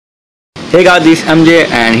Hey guys, this is MJ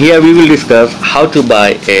and here we will discuss how to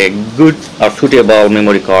buy a good or suitable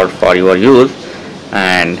memory card for your use.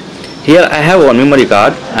 And here I have one memory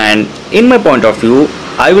card, and in my point of view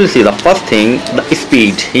I will see the first thing, the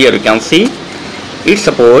speed. Here you can see it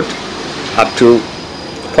support up to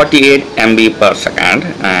 48 MB per second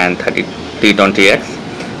and 30T20X,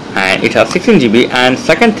 and it has 16 GB. And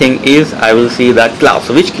second thing is I will see the class,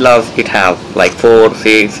 which class it has, like 4,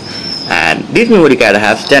 6, and this memory card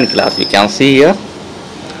has 10 class. You can see here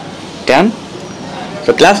 10.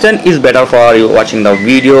 So class 10 is better for you watching the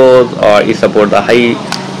videos, or it support the high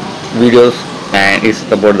videos, and it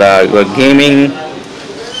support the your gaming,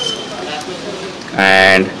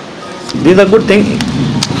 and these are good thing.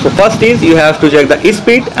 So first is you have to check the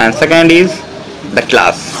speed, and second is the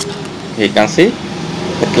class. You can see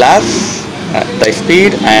the class, the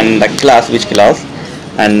speed and the class, which class,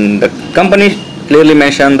 and the company clearly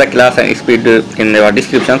mention the class and speed in your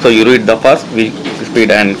description, so you read the first which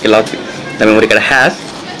speed and class the memory card has.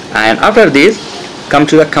 And after this come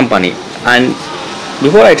to the company, and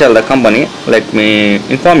before I tell the company, let me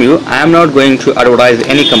inform you, I am not going to advertise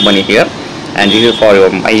any company here, and this is for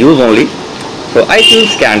my use only. So I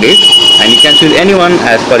choose SanDisk, and you can choose anyone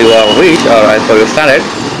as per your wish or as per your standard.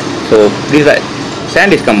 So this is a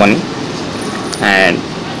SanDisk company, and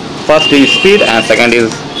first is speed, and second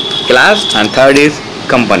is class, and third is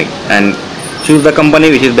company, and choose the company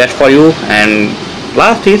which is best for you. And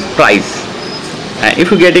last is price, and if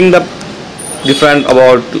you're getting the different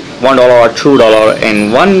about $1 or $2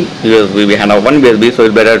 in one USB behind of one USB, so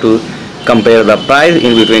it's better to compare the price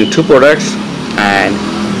in between two products. And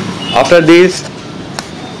after this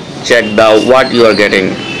check the what you are getting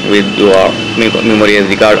with your memory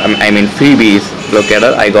SD card, I mean freebies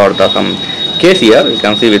locator. I got some case here, you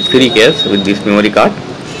can see with free case with this memory card.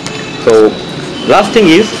 So last thing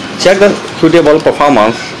is check the suitable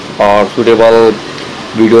performance or suitable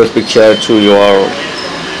videos picture to your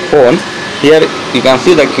phone. Here you can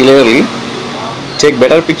see that clearly take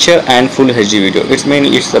better picture and full HD video. It means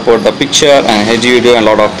it support the picture and HD video and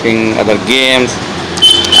lot of things, other games,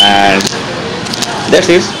 and that's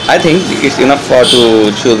it. I think it's enough for to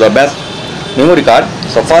choose the best memory card.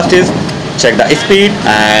 So first is check the speed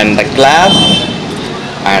and the class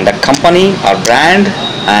and the company or brand,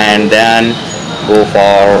 and then go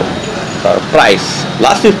for the price.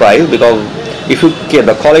 Last is price, because if you care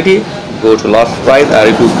the quality, go to last price, or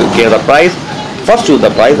if you care the price, first choose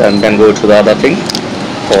the price and then go to the other thing.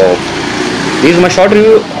 So this is my short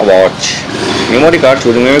review about memory card,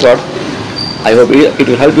 choosing memory card. I hope it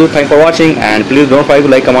will help you. Thanks for watching, and please don't forget to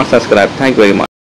like, comment, subscribe. Thank you very much.